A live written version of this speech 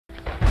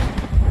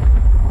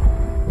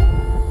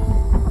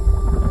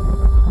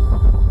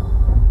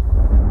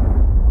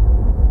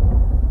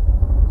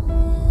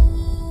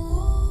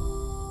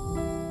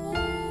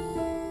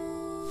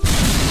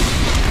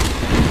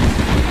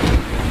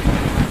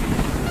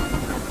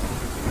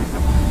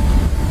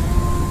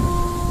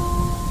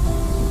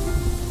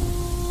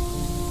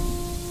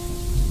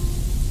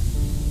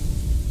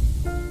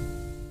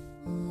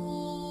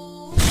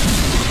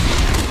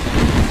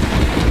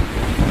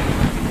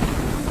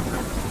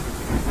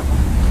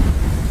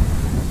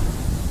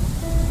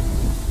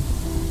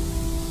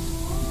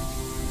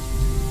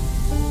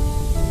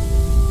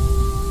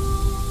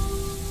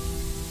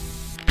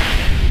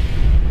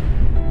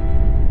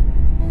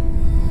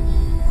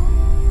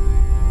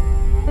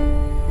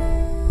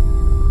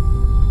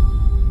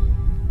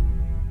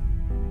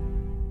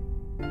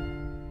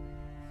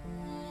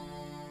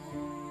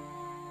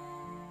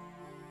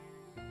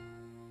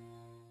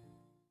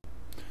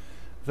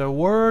The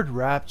word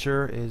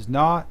rapture is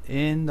not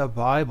in the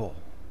Bible.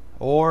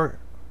 Or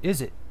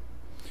is it?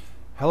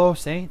 Hello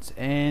saints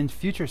and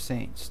future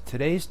saints.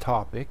 Today's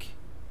topic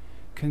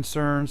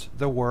concerns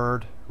the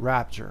word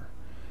rapture.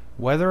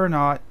 Whether or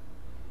not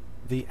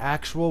the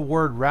actual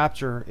word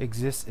rapture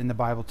exists in the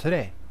Bible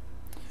today.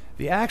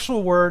 The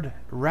actual word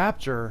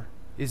rapture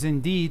is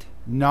indeed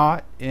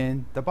not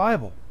in the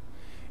Bible.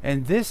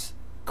 And this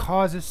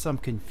causes some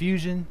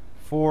confusion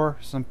for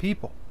some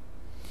people.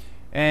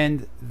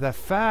 And the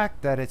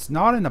fact that it's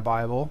not in the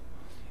Bible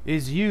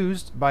is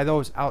used by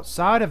those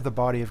outside of the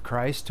body of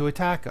Christ to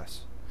attack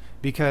us,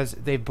 because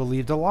they've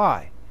believed a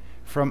lie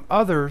from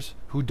others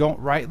who don't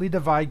rightly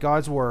divide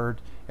God's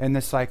word, and the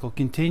cycle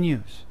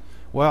continues.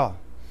 Well,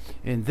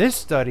 in this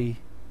study,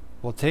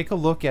 we'll take a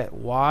look at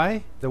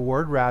why the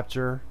word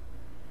rapture,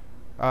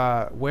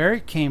 where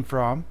it came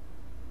from,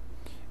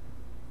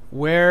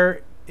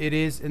 where it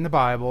is in the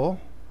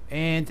Bible,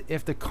 and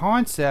if the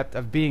concept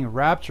of being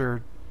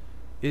raptured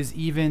is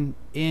even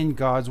in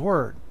God's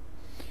word.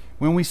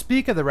 When we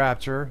speak of the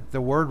rapture,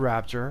 the word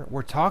rapture,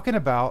 we're talking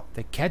about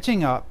the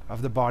catching up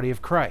of the body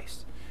of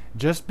Christ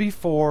just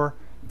before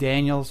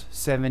Daniel's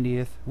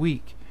 70th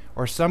week,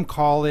 or some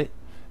call it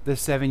the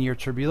 7-year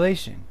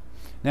tribulation.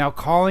 Now,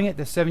 calling it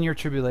the 7-year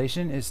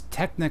tribulation is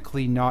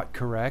technically not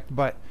correct,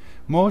 but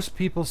most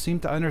people seem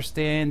to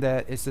understand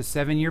that it's a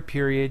 7-year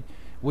period,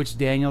 which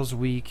Daniel's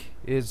week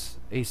is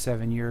a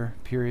 7-year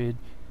period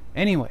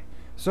anyway.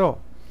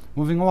 So,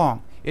 moving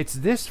along, it's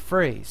this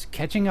phrase,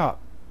 catching up,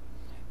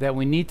 that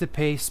we need to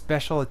pay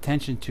special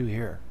attention to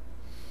here.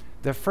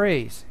 The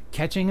phrase,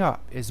 catching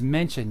up, is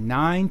mentioned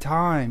 9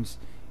 times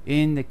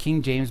in the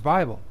King James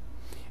Bible,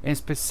 and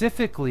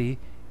specifically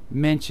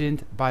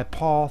mentioned by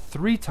Paul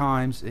 3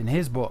 times in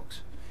his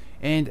books,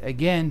 and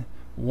again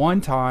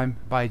 1 time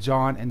by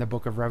John in the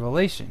book of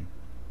Revelation.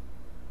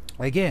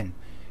 Again,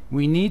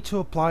 we need to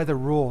apply the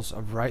rules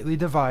of rightly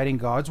dividing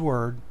God's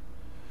word.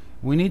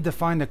 We need to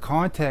find the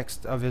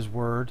context of his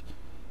word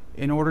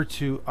in order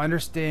to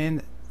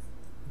understand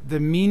the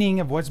meaning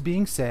of what's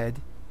being said,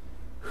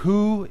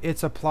 who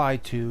it's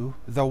applied to,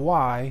 the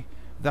why,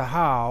 the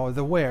how,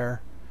 the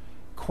where.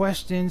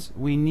 Questions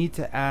we need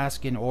to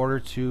ask in order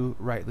to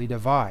rightly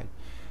divide.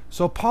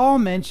 So Paul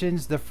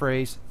mentions the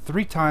phrase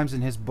 3 times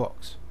in his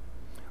books.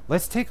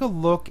 Let's take a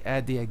look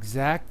at the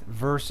exact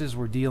verses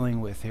we're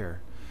dealing with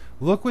here.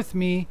 Look with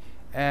me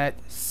at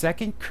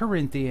 2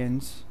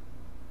 Corinthians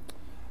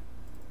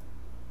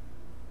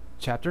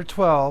chapter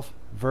 12,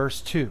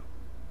 verse 2.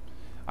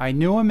 I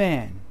knew a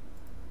man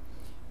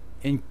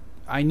in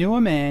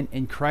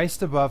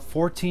Christ above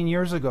 14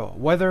 years ago,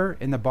 whether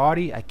in the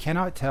body I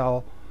cannot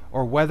tell,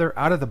 or whether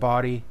out of the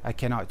body I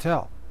cannot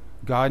tell.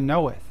 God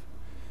knoweth.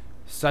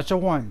 Such a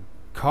one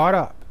caught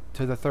up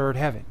to the 3rd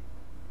heaven.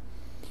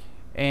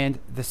 And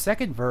the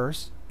second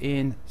verse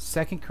in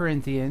 2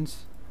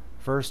 Corinthians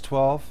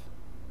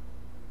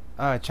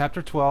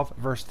chapter 12,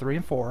 verse 3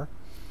 and 4.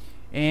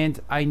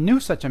 And I knew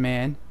such a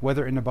man,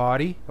 whether in the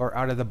body or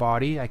out of the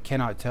body I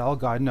cannot tell,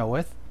 God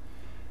knoweth,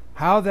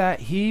 how that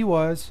he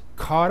was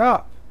caught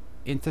up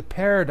into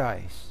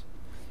paradise,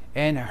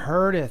 and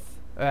heard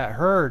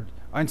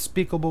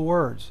unspeakable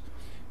words,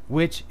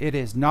 which it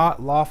is not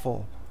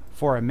lawful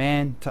for a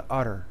man to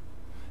utter.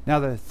 Now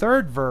the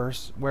 3rd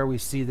verse where we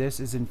see this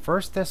is in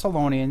 1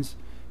 Thessalonians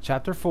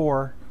chapter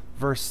 4,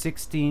 verse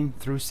 16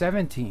 through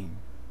 17.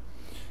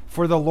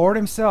 For the Lord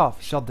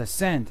himself shall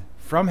descend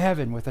from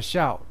heaven with a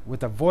shout,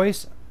 with the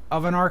voice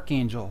of an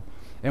archangel,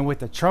 and with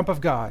the trump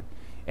of God,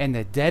 and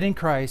the dead in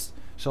Christ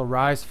shall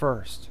rise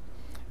first.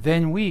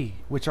 Then we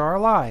which are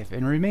alive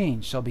and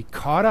remain shall be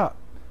caught up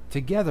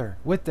together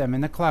with them in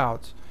the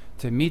clouds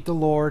to meet the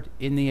Lord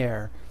in the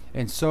air,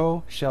 and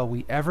so shall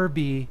we ever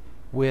be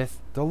with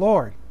the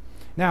Lord.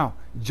 Now,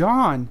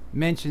 John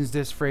mentions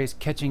this phrase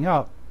catching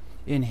up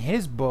in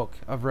his book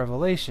of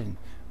Revelation.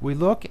 We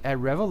look at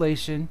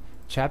Revelation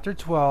chapter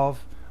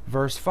 12,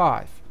 verse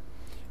 5.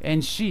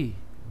 And she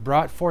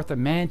brought forth a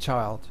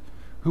man-child,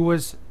 who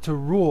was to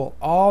rule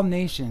all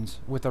nations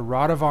with a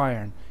rod of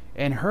iron,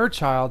 and her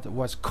child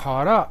was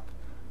caught up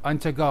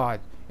unto God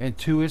and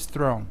to his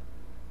throne.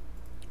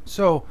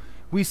 So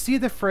we see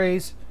the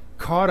phrase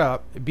caught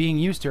up being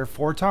used here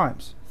 4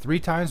 times. 3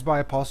 times by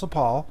Apostle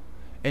Paul,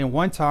 and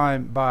 1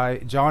 time by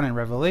John in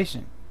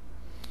Revelation.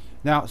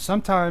 Now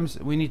sometimes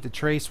we need to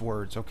trace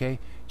words, okay?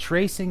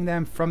 Tracing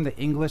them from the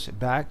English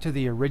back to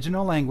the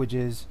original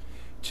languages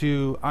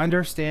to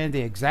understand the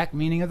exact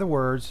meaning of the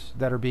words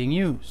that are being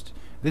used.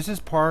 This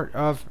is part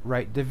of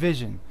right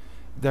division.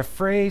 The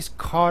phrase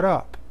caught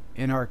up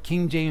in our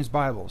King James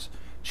Bibles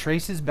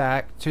traces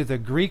back to the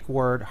Greek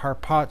word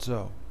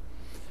harpazo.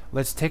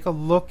 Let's take a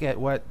look at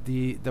what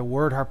the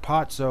word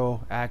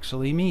harpazo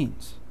actually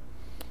means.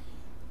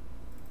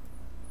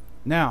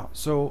 Now,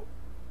 so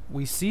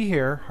we see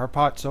here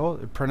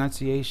harpazo,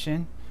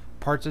 pronunciation,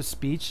 parts of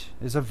speech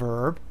is a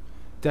verb.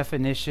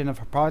 Definition of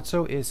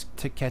harpazo is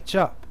to catch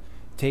up,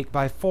 take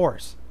by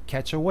force,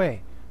 catch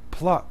away,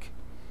 pluck,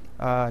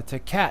 to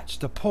catch,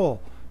 to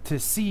pull, to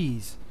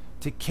seize,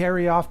 to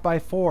carry off by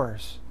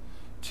force,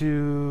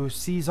 to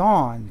seize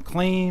on,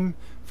 claim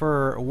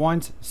for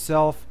one's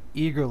self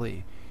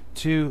eagerly,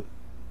 to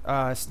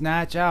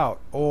snatch out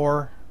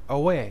or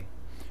away.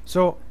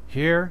 So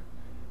here,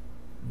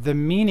 the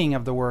meaning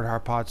of the word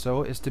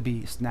harpazo is to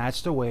be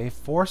snatched away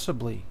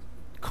forcibly,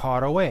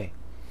 caught away.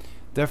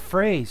 The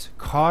phrase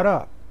caught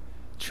up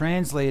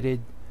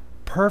translated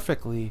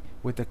perfectly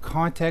with the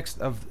context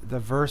of the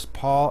verse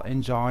Paul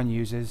and John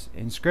uses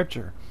in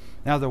Scripture.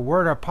 Now the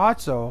word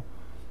harpazo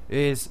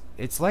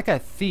it's like a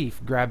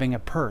thief grabbing a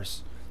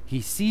purse.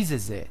 He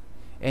seizes it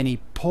and he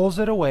pulls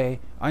it away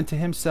unto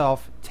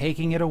himself,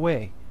 taking it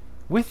away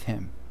with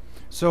him.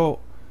 So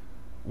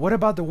what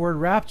about the word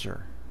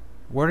rapture?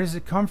 Where does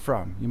it come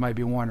from? You might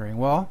be wondering.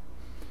 Well,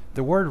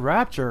 the word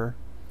rapture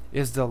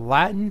is the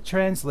Latin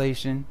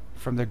translation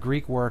from the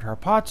Greek word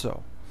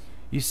harpazo.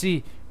 You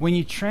see, when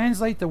you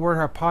translate the word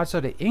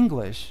harpazo to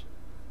English,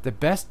 the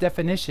best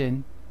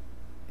definition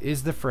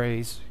is the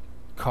phrase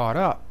caught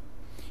up.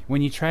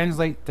 When you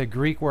translate the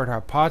Greek word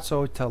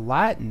harpazo to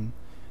Latin,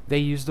 they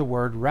use the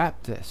word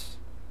raptus.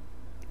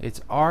 It's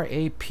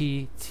R-A-P-T-U-S.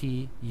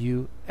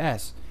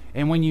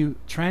 And when you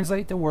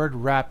translate the word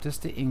raptus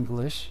to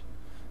English,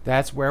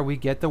 that's where we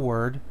get the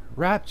word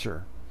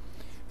rapture.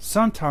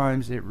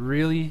 Sometimes it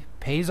really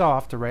pays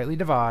off to rightly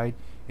divide,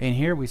 and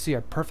here we see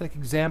a perfect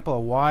example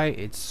of why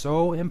it's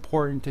so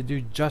important to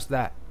do just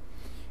that.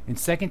 In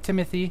 2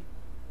 Timothy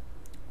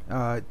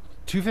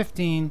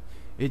 2:15,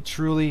 it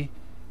truly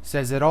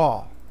says it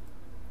all.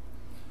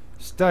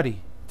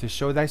 Study to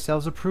show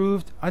thyself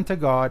approved unto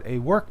God, a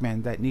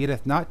workman that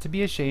needeth not to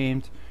be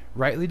ashamed,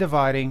 rightly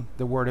dividing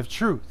the word of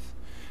truth.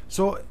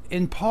 So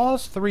in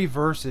Paul's 3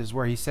 verses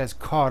where he says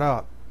caught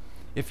up,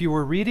 if you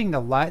were reading the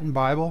Latin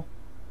Bible,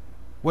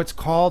 what's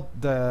called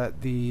the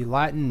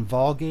Latin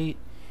Vulgate,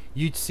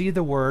 you'd see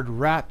the word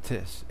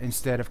raptus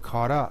instead of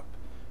caught up.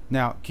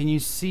 Now, can you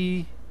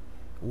see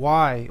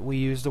why we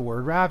use the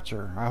word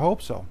rapture? I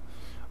hope so.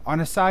 On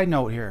a side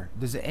note here,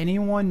 does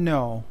anyone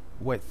know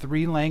what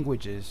 3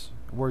 languages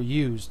were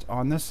used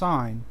on the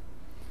sign,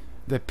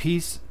 the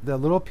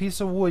little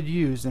piece of wood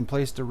used and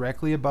placed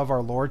directly above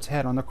our Lord's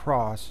head on the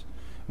cross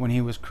when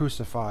he was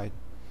crucified?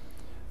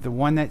 The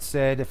one that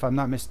said, if I'm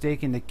not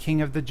mistaken, the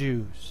King of the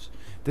Jews.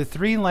 The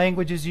 3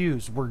 languages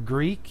used were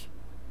Greek,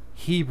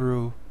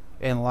 Hebrew,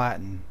 and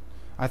Latin.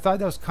 I thought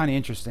that was kind of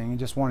interesting and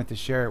just wanted to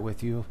share it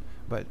with you.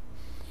 But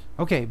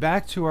okay,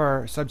 back to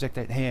our subject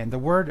at hand, the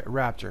word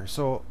rapture.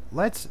 So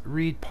let's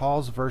read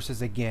Paul's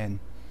verses again,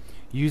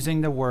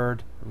 using the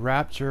word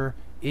rapture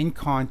in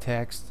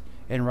context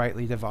and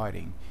rightly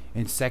dividing.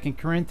 In 2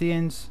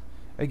 Corinthians,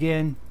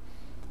 again,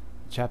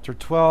 chapter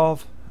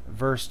 12,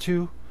 verse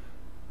 2,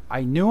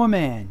 I knew a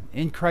man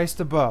in Christ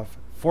above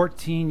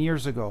 14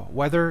 years ago,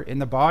 whether in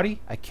the body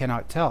I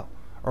cannot tell,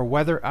 or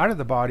whether out of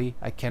the body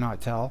I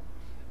cannot tell,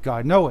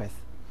 God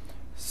knoweth.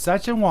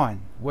 Such a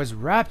one was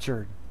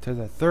raptured to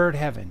the 3rd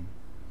heaven.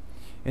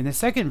 In the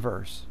 2nd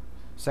verse,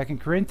 2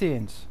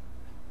 Corinthians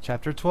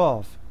chapter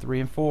 12, 3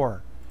 and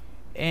 4,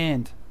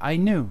 and I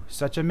knew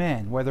such a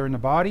man, whether in the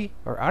body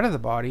or out of the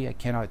body I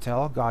cannot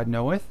tell, God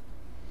knoweth,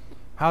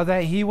 how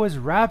that he was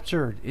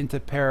raptured into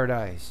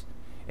paradise,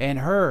 and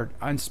heard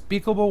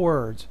unspeakable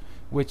words,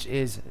 which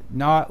is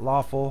not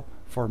lawful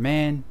for a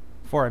man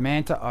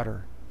to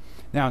utter.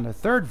 Now in the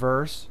 3rd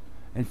verse,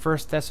 in 1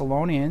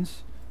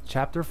 Thessalonians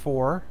chapter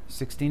 4,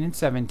 16 and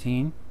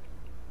 17,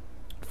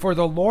 for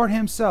the Lord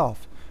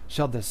himself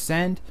shall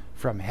descend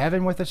from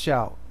heaven with a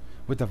shout,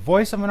 with the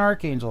voice of an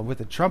archangel, with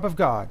the trump of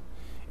God,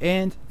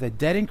 and the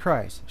dead in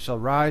Christ shall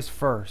rise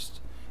first.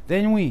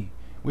 Then we,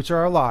 which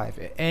are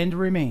alive and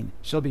remain,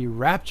 shall be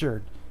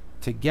raptured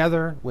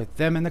together with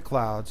them in the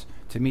clouds,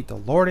 to meet the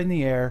Lord in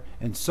the air,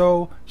 and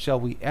so shall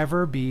we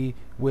ever be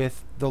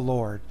with the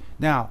Lord.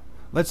 Now,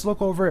 let's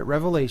look over at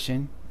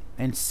Revelation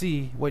and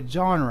see what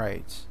John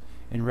writes.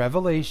 In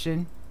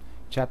Revelation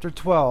chapter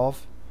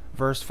 12,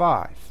 verse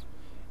 5,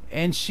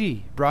 and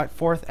she brought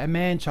forth a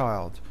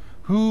man-child,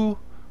 who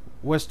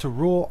was to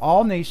rule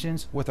all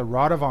nations with a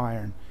rod of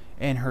iron,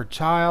 and her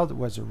child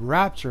was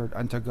raptured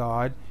unto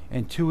God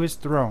and to his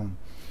throne.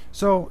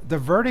 So the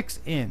verdict's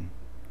in,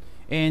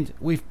 and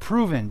we've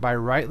proven by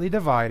rightly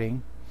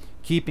dividing,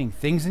 keeping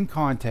things in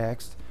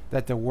context,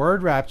 that the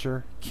word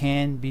rapture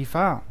can be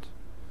found.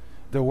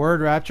 The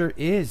word rapture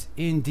is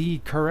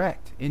indeed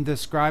correct in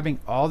describing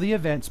all the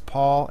events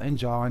Paul and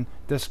John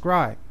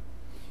describe,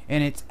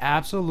 and it's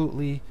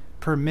absolutely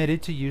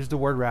permitted to use the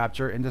word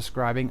rapture in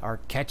describing our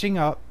catching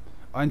up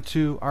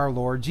unto our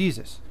Lord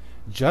Jesus,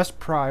 just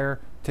prior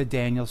to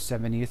Daniel's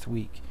 70th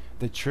week,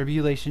 the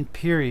tribulation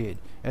period,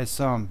 as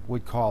some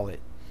would call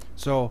it.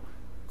 So,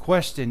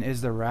 question,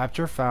 is the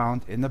rapture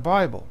found in the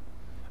Bible?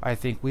 I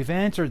think we've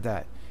answered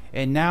that,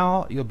 and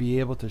now you'll be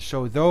able to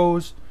show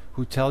those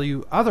who tell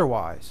you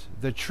otherwise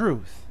the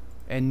truth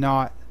and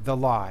not the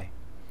lie.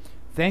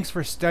 Thanks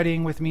for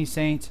studying with me,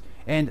 saints,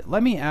 and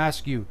let me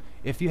ask you,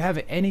 if you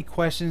have any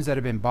questions that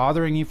have been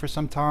bothering you for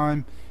some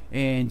time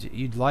and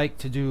you'd like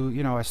to do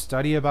a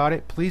study about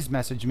it, please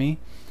message me.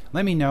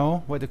 Let me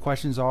know what the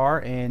questions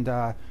are,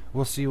 and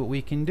we'll see what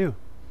we can do.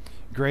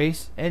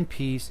 Grace and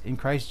peace in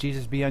Christ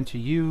Jesus be unto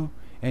you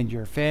and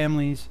your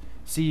families.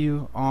 See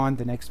you on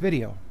the next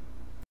video.